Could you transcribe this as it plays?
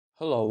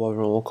Hello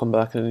everyone, welcome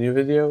back in a new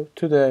video.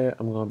 Today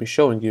I'm going to be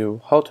showing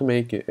you how to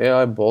make an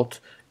AI bot,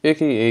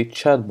 aka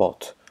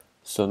chatbot.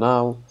 So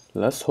now,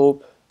 let's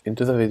hop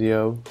into the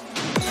video.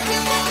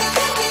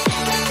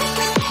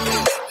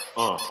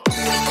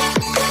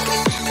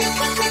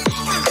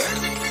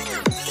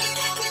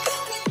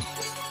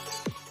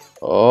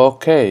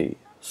 Okay,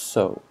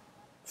 so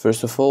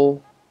first of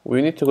all,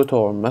 we need to go to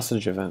our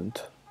message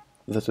event.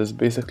 That is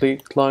basically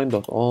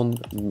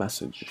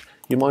client.onMessage.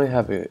 You might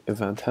have an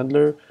event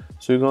handler,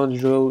 so you're going to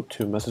go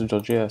to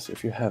message.js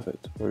if you have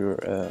it, or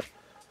your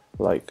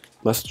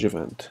message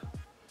event.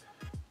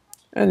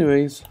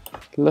 Anyways,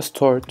 let's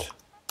start.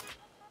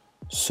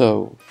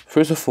 So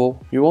first of all,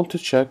 you want to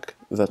check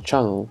the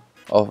channel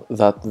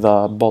that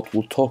the bot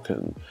will talk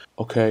in.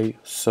 Okay,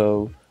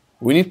 so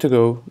we need to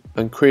go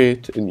and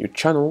create a new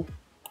channel,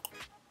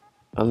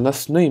 and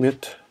let's name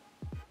it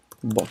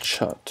bot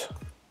chat.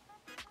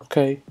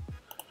 Okay.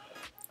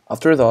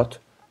 After that,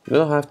 you're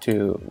gonna have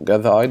to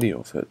get the ID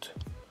of it.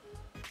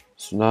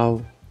 So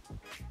now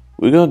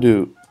we're gonna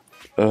do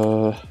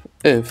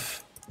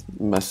if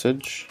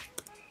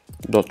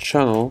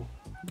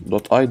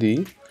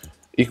message.channel.id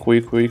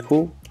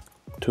equal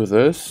to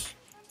this.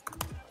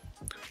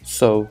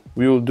 So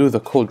we will do the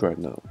code right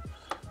now.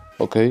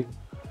 Okay.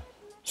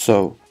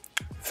 So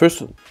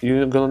first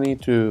you're gonna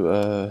need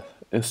to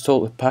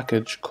install a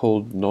package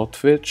called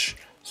node.js.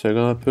 So you're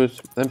gonna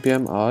put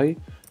npm I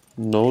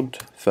node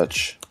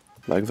fetch.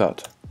 Like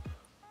that.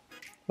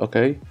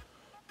 Okay,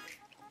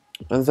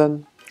 and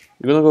then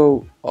you're gonna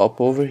go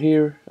up over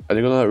here and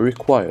you're gonna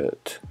require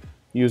it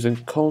using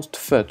const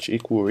fetch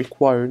equal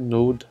require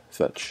node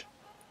fetch.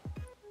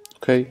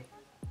 Okay,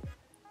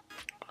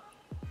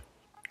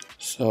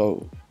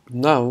 so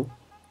now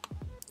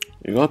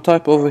you're gonna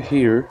type over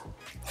here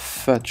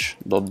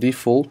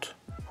fetch.default,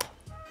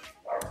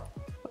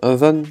 and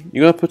then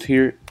you're gonna put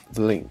here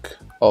the link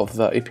of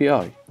the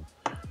API.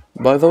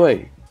 By the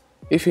way,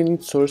 if you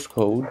need source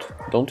code,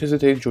 don't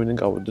hesitate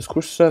joining our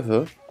Discord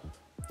server,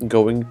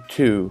 going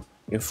to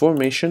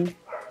information,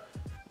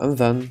 and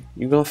then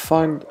you're gonna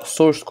find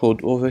source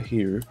code over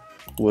here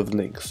with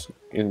links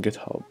in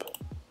GitHub.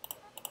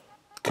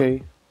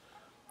 Okay,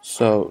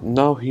 so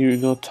now here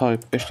you're gonna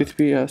type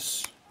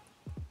https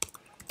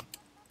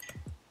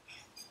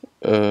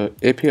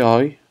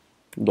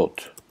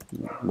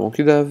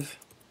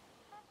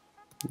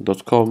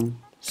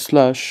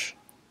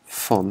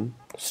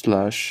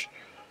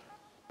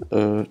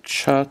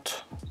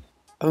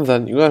and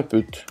then you gotta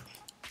put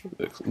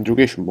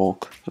interrogation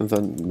mark and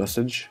then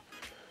message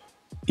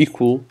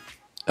equal,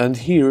 and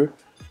here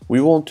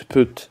we want to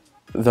put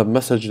the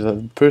message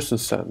that the person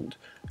sent,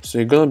 so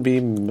you're gonna be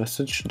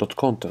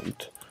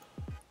message.content.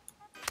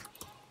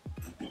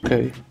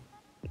 Okay,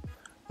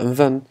 and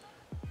then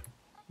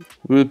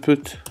we'll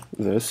put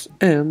this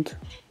and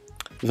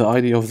the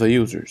ID of the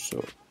user.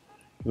 So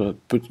you're gonna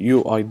put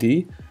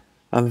UID,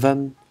 and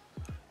then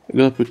you're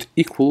gonna put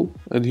equal,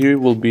 and here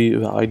will be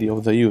the ID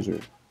of the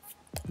user.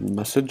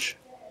 Message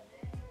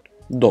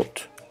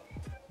dot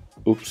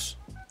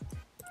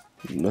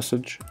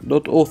message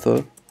dot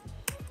author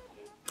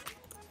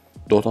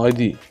dot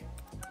ID.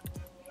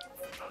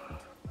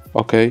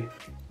 Okay,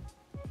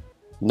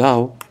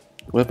 now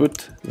we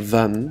put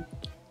then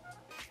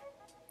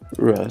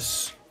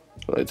res,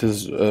 it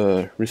is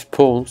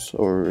response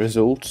or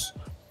results.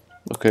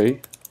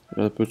 Okay, I'm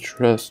gonna put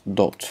res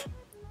dot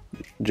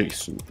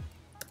JSON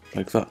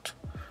like that,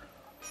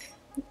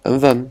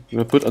 and then we're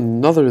gonna put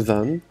another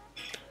then.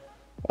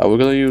 We're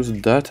gonna use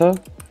data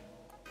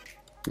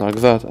like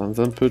that, and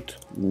then put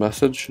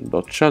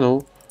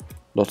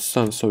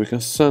message.channel.send, so we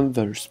can send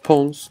the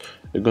response.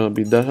 It's gonna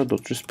be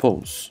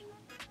data.response.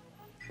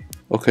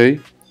 Okay,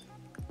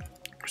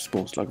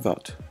 response like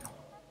that.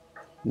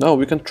 Now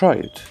we can try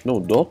it.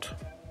 No dot.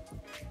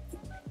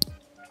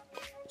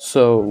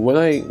 So when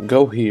I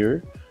go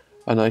here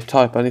and I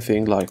type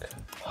anything like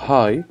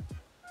hi,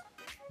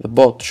 the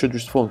bot should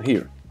respond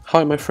here.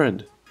 Hi my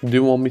friend, do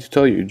you want me to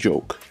tell you a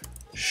joke?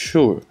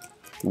 Sure,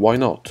 why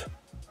not?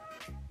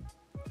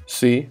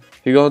 See,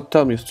 he gonna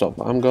tell me stuff.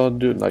 I'm gonna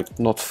do like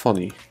not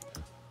funny.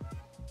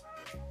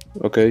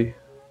 Okay,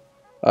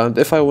 and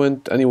if I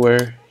went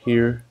anywhere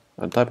here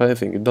and type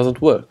anything, it doesn't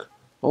work.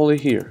 Only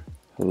here.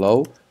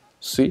 Hello,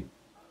 see?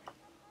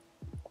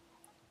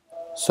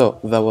 So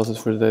that was it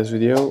for today's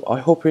video. I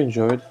hope you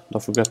enjoyed.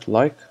 Don't forget to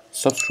like,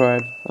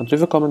 subscribe, and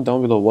leave a comment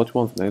down below what you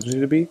want the next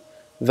video to be.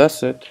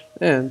 That's it,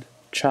 and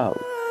ciao.